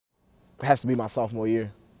It has to be my sophomore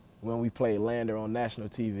year when we played Lander on national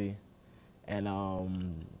TV, and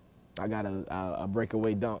I got a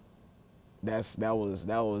breakaway dunk. That was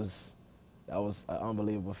an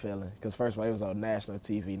unbelievable feeling. Because first of all, it was on national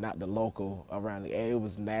TV, not the local around the area. It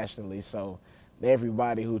was nationally, so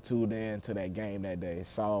everybody who tuned in to that game that day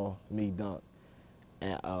saw me dunk,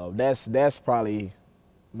 and that's probably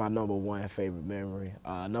my number one favorite memory.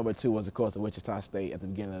 Number two was, of course, the Wichita State at the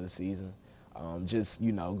beginning of the season. Just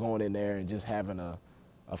going in there and just having a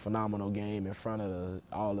phenomenal game in front of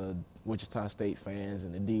all the Wichita State fans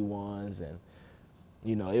and the D1s, and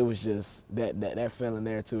it was just that feeling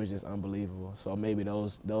there too is just unbelievable. So maybe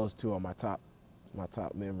those two are my top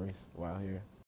memories while here.